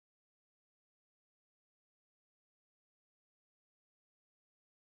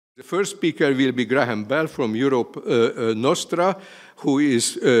The first speaker will be Graham Bell from Nostra, who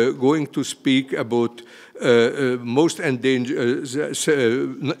is going to speak about most endangered,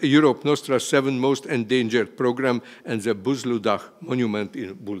 Europe Nostra's 7 most endangered program and the Buzludah monument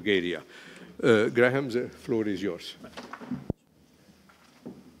in Bulgaria. Graham, the floor is yours.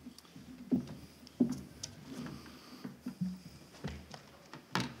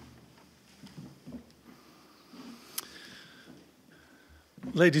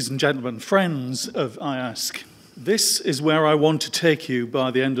 Ladies and gentlemen, friends of IASC, this is where I want to take you by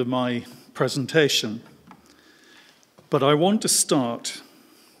the end of my presentation. But I want to start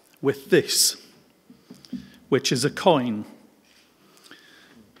with this, which is a coin.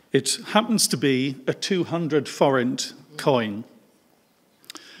 It happens to be a 200 forint coin.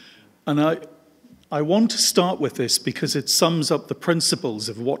 And I want to start with this because it sums up the principles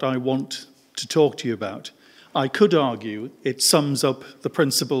of what I want to talk to you about. I could argue it sums up the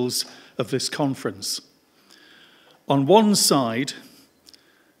principles of this conference. On one side,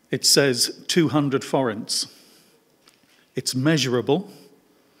 it says 200 forints. It's measurable,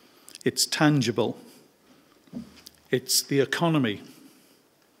 it's tangible, it's the economy.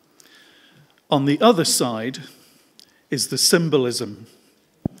 On the other side is the symbolism.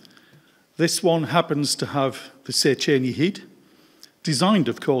 This one happens to have the Sechenyi heat, designed,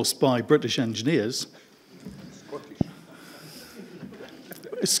 of course, by British engineers.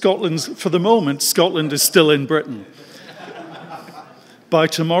 For the moment, Scotland is still in Britain. By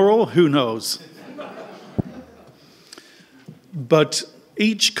tomorrow, who knows? But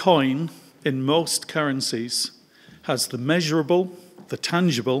each coin in most currencies has the measurable, the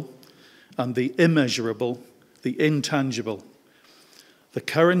tangible, and the immeasurable, the intangible. The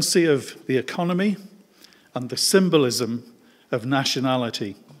currency of the economy and the symbolism of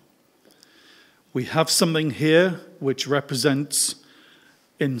nationality. We have something here which represents,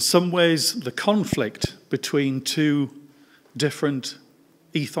 in some ways, the conflict between two different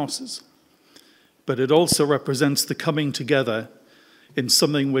ethoses, but it also represents the coming together in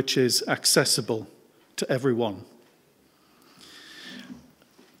something which is accessible to everyone.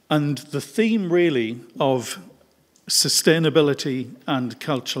 And the theme, really, of sustainability and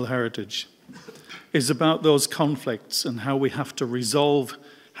cultural heritage is about those conflicts and how we have to resolve,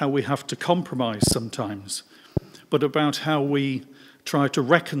 how we have to compromise sometimes, but about how we try to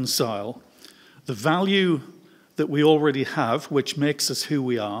reconcile the value that we already have, which makes us who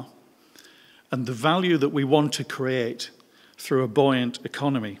we are, and the value that we want to create through a buoyant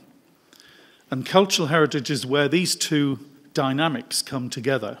economy. And cultural heritage is where these two dynamics come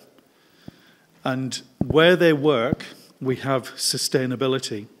together. And where they work, we have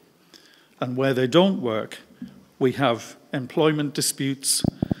sustainability. And where they don't work, we have employment disputes,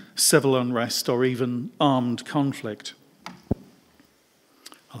 civil unrest, or even armed conflict.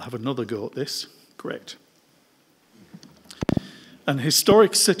 I'll have another go at this. Great. And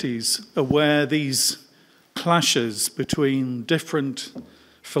historic cities are where these clashes between different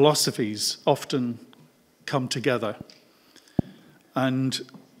philosophies often come together. And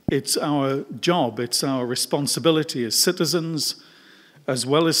it's our job, it's our responsibility as citizens, as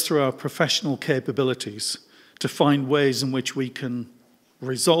well as through our professional capabilities, to find ways in which we can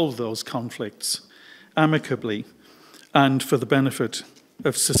resolve those conflicts amicably and for the benefit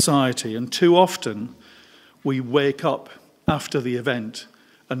of society. And too often we wake up after the event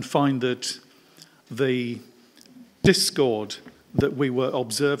and find that the discord that we were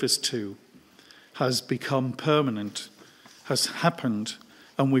observers to has become permanent, has happened,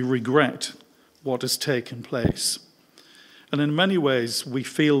 and we regret what has taken place. And in many ways we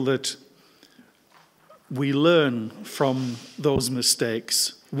feel that we learn from those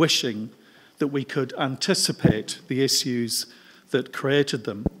mistakes, wishing that we could anticipate the issues that created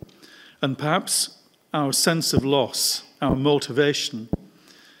them. And perhaps our sense of loss, our motivation,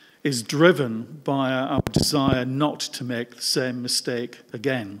 is driven by our desire not to make the same mistake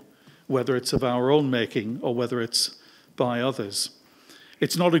again, whether it's of our own making or whether it's by others.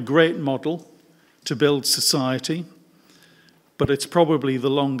 It's not a great model to build society, but it's probably the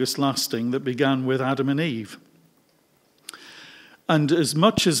longest lasting that began with Adam and Eve. And as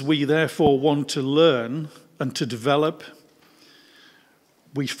much as we therefore want to learn and to develop,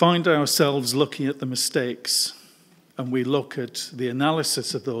 we find ourselves looking at the mistakes, and we look at the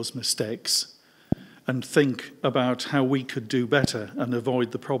analysis of those mistakes and think about how we could do better and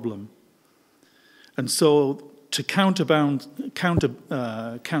avoid the problem. And so to counteract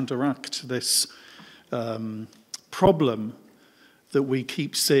this problem that we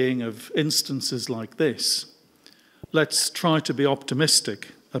keep seeing of instances like this, let's try to be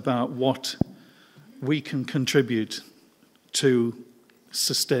optimistic about what we can contribute to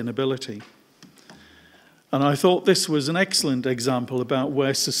sustainability. And I thought this was an excellent example about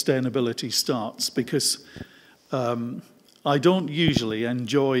where sustainability starts, because I don't usually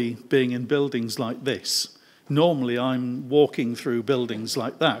enjoy being in buildings like this. Normally, I'm walking through buildings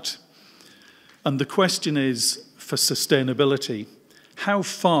like that. And the question is, for sustainability, how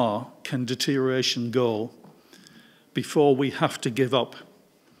far can deterioration go before we have to give up?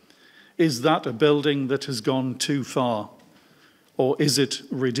 Is that a building that has gone too far, or is it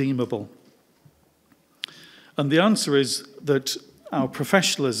redeemable? And the answer is that our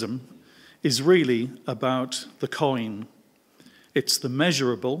professionalism is really about the coin. It's the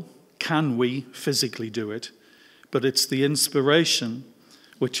measurable, can we physically do it? But it's the inspiration,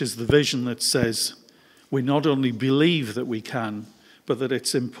 which is the vision that says we not only believe that we can, but that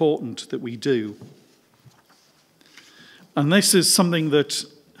it's important that we do. And this is something that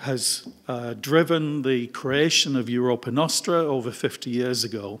has driven the creation of Europa Nostra over 50 years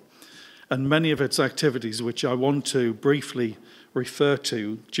ago, and many of its activities, which I want to briefly refer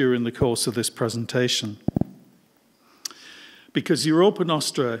to during the course of this presentation. Because Europa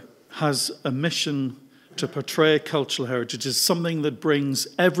Nostra has a mission to portray cultural heritage as something that brings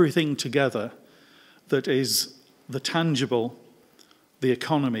everything together, that is the tangible, the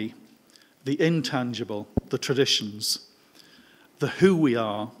economy, the intangible, the traditions, the who we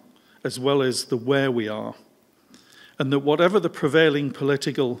are, as well as the where we are. And that whatever the prevailing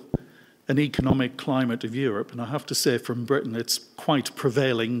political and economic climate of Europe, and I have to say from Britain it's quite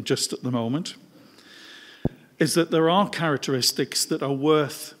prevailing just at the moment, is that there are characteristics that are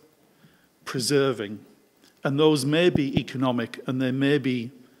worth preserving. And those may be economic and they may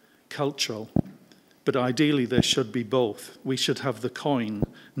be cultural, but ideally they should be both. We should have the coin,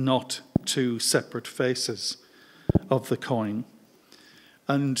 not two separate faces of the coin.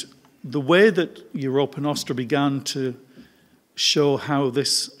 And the way that Europa Nostra began to show how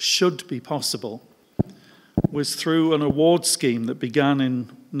this should be possible was through an award scheme that began in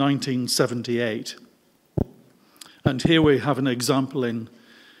 1978. And here we have an example in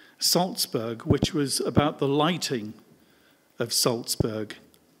Salzburg, which was about the lighting of Salzburg.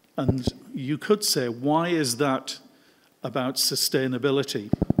 And you could say, why is that about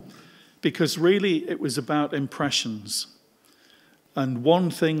sustainability? Because really it was about impressions. And one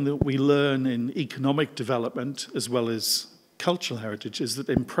thing that we learn in economic development, as well as cultural heritage, is that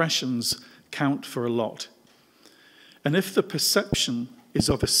impressions count for a lot. And if the perception is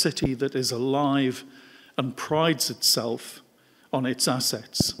of a city that is alive and prides itself on its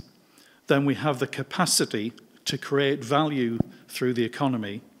assets, then we have the capacity to create value through the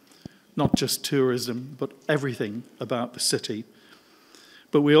economy, not just tourism, but everything about the city.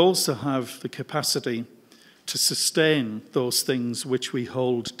 But we also have the capacity to sustain those things which we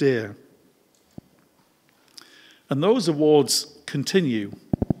hold dear. And those awards continue.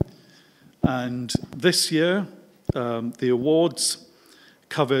 And this year, the awards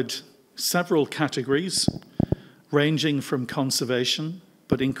covered several categories, ranging from conservation,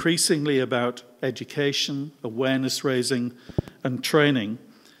 but increasingly about education, awareness raising, and training.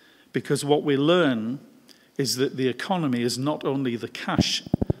 Because what we learn is that the economy is not only the cash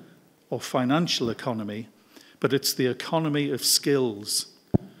or financial economy, but it's the economy of skills.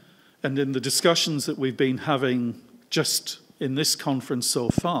 And in the discussions that we've been having just in this conference so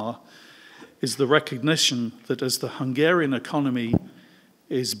far, is the recognition that as the Hungarian economy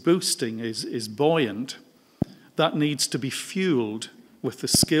is boosting, is buoyant, that needs to be fueled with the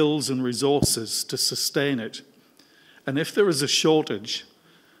skills and resources to sustain it. And if there is a shortage,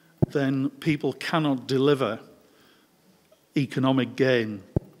 then people cannot deliver economic gain.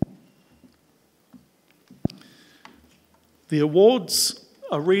 The awards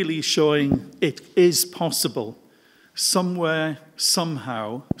are really showing it is possible. Somewhere,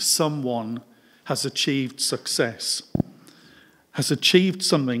 somehow, someone has achieved success, has achieved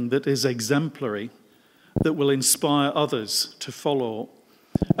something that is exemplary, that will inspire others to follow.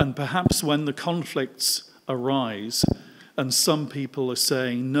 And perhaps when the conflicts arise and some people are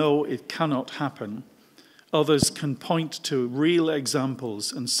saying, no, it cannot happen, others can point to real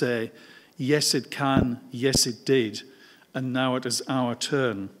examples and say, yes, it can, yes, it did, and now it is our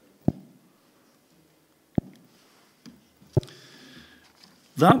turn.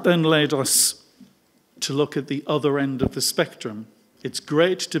 That then led us to look at the other end of the spectrum. It's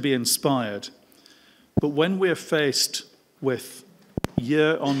great to be inspired, but when we're faced with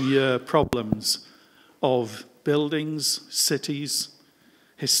year-on-year problems of buildings, cities,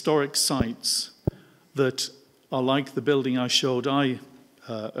 historic sites that are like the building I showed I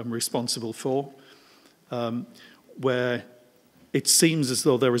am responsible for, where it seems as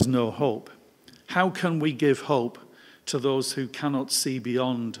though there is no hope. How can we give hope to those who cannot see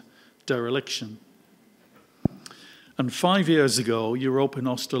beyond dereliction. And 5 years ago, Europa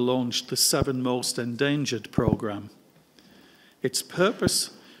Nostra launched the 7 Most Endangered programme. Its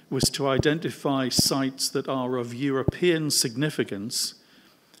purpose was to identify sites that are of European significance,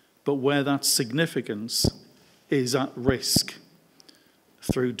 but where that significance is at risk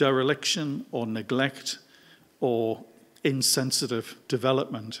through dereliction or neglect or insensitive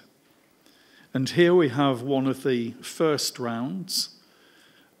development. And here we have one of the first rounds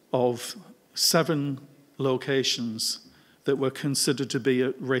of 7 locations that were considered to be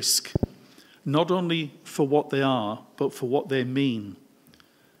at risk, not only for what they are, but for what they mean.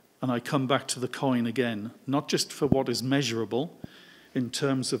 And I come back to the coin again, not just for what is measurable in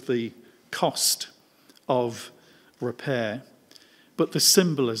terms of the cost of repair, but the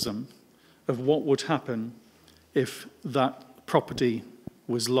symbolism of what would happen if that property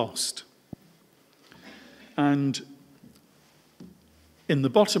was lost. And in the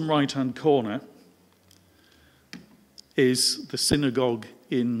bottom right-hand corner is the synagogue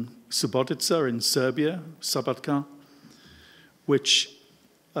in Subotica in Serbia, Sabatka, which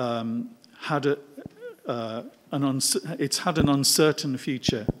had an uncertain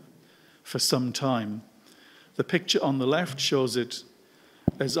future for some time. The picture on the left shows it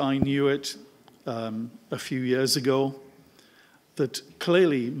as I knew it a few years ago, that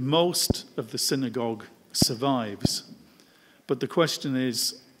clearly most of the synagogue survives. But the question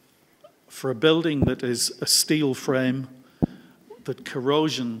is, for a building that is a steel frame, that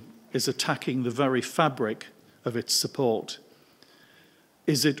corrosion is attacking the very fabric of its support,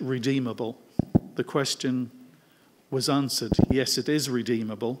 is it redeemable? The question was answered, yes, it is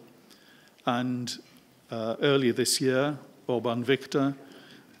redeemable. And earlier this year, Orban Viktor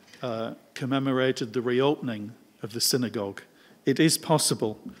commemorated the reopening of the synagogue. It is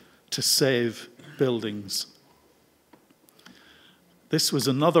possible to save buildings. This was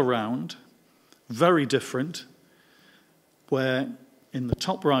another round, very different, where in the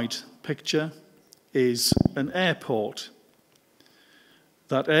top right picture is an airport.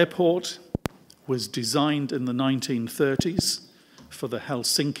 That airport was designed in the 1930s for the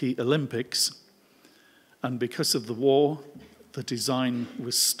Helsinki Olympics, and because of the war, the design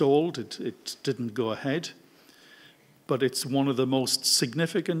was stalled, it didn't go ahead, but it's one of the most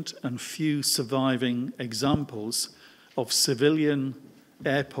significant and few surviving examples of civilian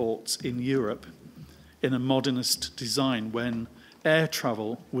airports in Europe in a modernist design, when air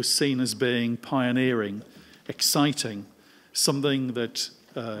travel was seen as being pioneering, exciting, something that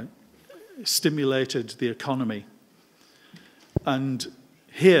stimulated the economy. And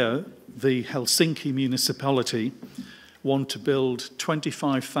here, the Helsinki municipality want to build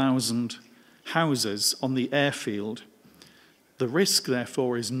 25,000 houses on the airfield. The risk,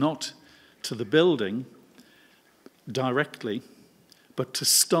 therefore, is not to the building directly, but to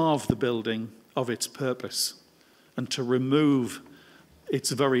starve the building of its purpose and to remove its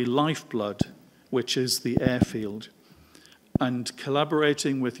very lifeblood, which is the airfield. And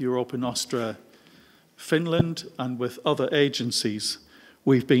collaborating with Europa Nostra Finland and with other agencies,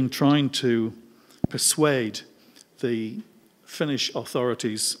 we've been trying to persuade the Finnish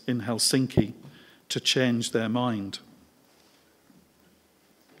authorities in Helsinki to change their mind.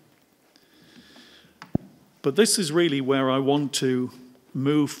 But this is really where I want to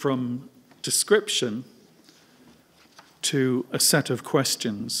move from description to a set of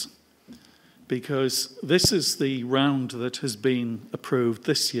questions, because this is the round that has been approved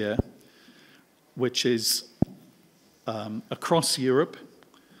this year, which is across Europe.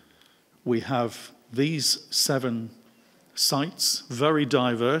 We have these 7 sites, very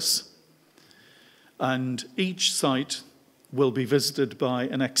diverse, and each site will be visited by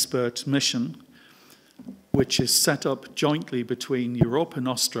an expert mission, which is set up jointly between Europa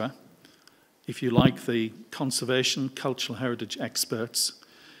Nostra, if you like, the conservation, cultural heritage experts,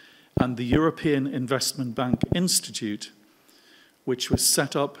 and the European Investment Bank Institute, which was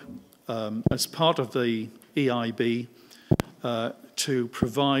set up as part of the EIB to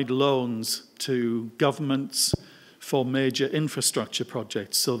provide loans to governments for major infrastructure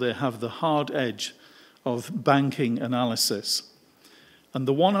projects, so they have the hard edge of banking analysis. And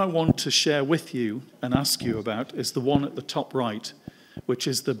the one I want to share with you and ask you about is the one at the top right, which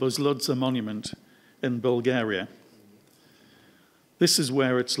is the Buzludza Monument in Bulgaria. This is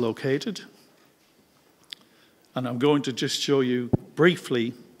where it's located. And I'm going to just show you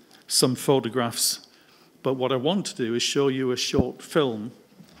briefly some photographs. But what I want to do is show you a short film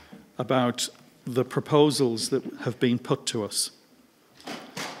about the proposals that have been put to us.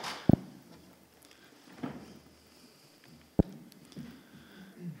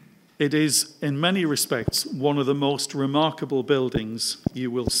 It is, in many respects, one of the most remarkable buildings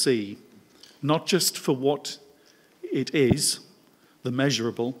you will see, not just for what it is, the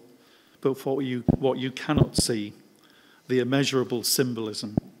measurable, but for what you cannot see, the immeasurable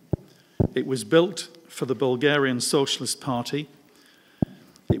symbolism. It was built for the Bulgarian Socialist Party.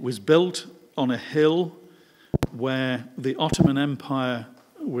 It was built on a hill where the Ottoman Empire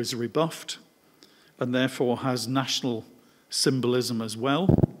was rebuffed and therefore has national symbolism as well.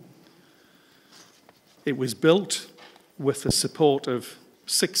 It was built with the support of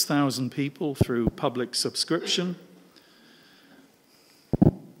 6,000 people through public subscription.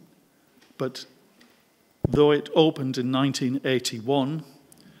 But though it opened in 1981,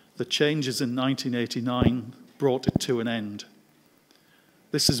 the changes in 1989 brought it to an end.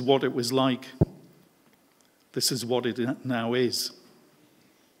 This is what it was like. This is what it now is.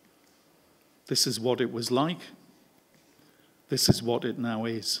 This is what it was like. This is what it now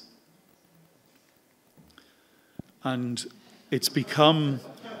is. And it's become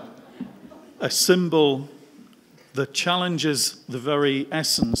a symbol that challenges the very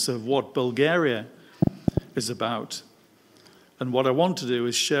essence of what Bulgaria is about. And what I want to do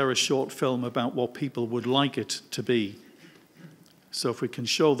is share a short film about what people would like it to be. So if we can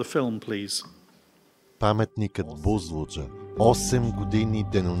show the film, please. Паметникът Бузлуджа. 8 години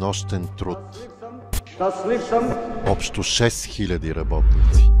денонощен труд. Общо 6000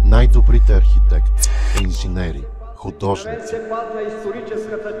 работници. Най-добрите архитекти, инженери, художници. 70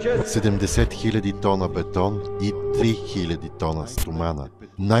 000 тона бетон и 3000 тона стомана.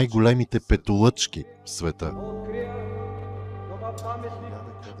 Най-големите петолъчки в света.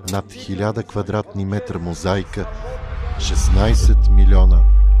 Над 1000 квадратни метра мозайка, 16 милиона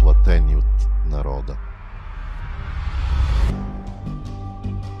платени от народа.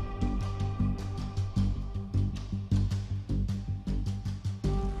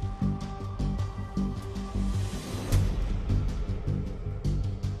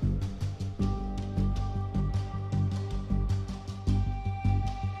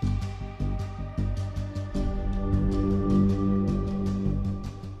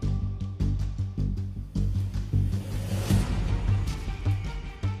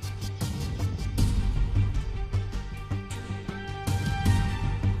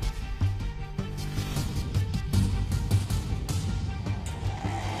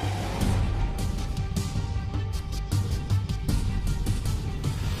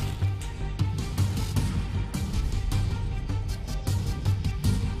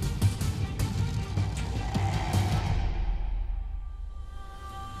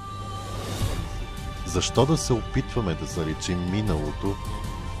 Защо да се опитваме да заличим миналото,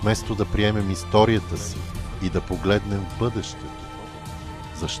 вместо да приемем историята си и да погледнем в бъдещето?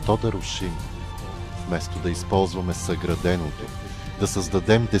 Защо да рушим, вместо да използваме съграденото, да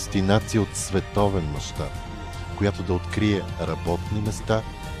създадем дестинация от световен мащаб, която да открие работни места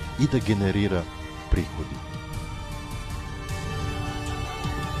и да генерира приходи?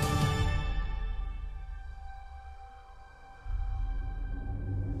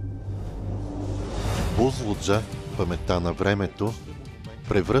 Бузлуджа, паметта на времето,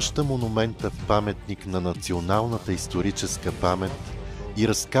 превръща монумента в паметник на националната историческа памет и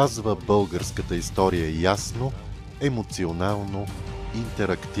разказва българската история ясно, емоционално,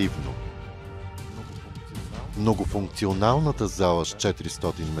 интерактивно. Многофункционалната зала с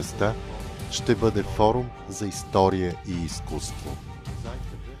 400 места ще бъде форум за история и изкуство.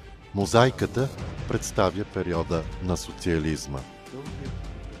 Мозайката представя периода на социализма.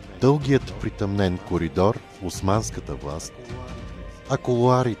 Дългият притъмнен коридор – османската власт, а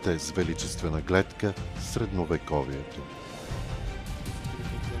колоарите с величествена гледка – средновековието.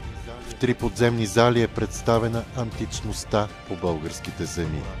 В 3 подземни зали е представена античността по българските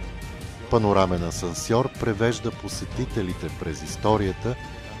земи. Панорамен асансьор превежда посетителите през историята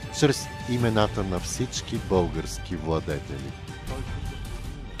чрез имената на всички български владетели.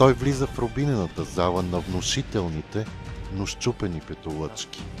 Той влиза в рубинената зала на внушителните, но счупени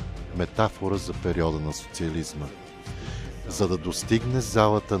петолъчки. Метафора за периода на социализма. За да достигне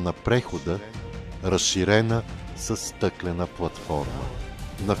залата на прехода, разширена с стъклена платформа.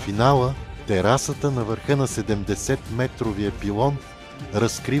 На финала, терасата на върха на 70-метровия пилон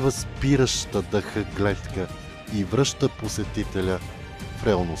разкрива спираща дъха гледка и връща посетителя в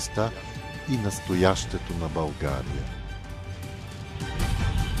реалността и настоящето на България.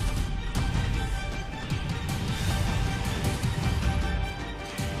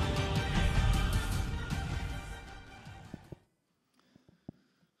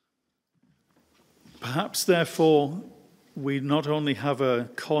 Perhaps, therefore, we not only have a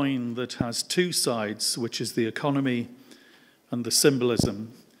coin that has two sides, which is the economy and the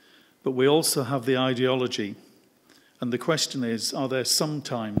symbolism, But we also have the ideology. And the question is, are there some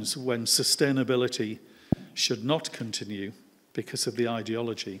times when sustainability should not continue because of the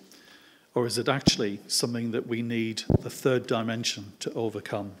ideology? Or is it actually something that we need the third dimension to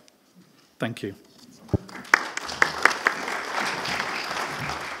overcome? Thank you.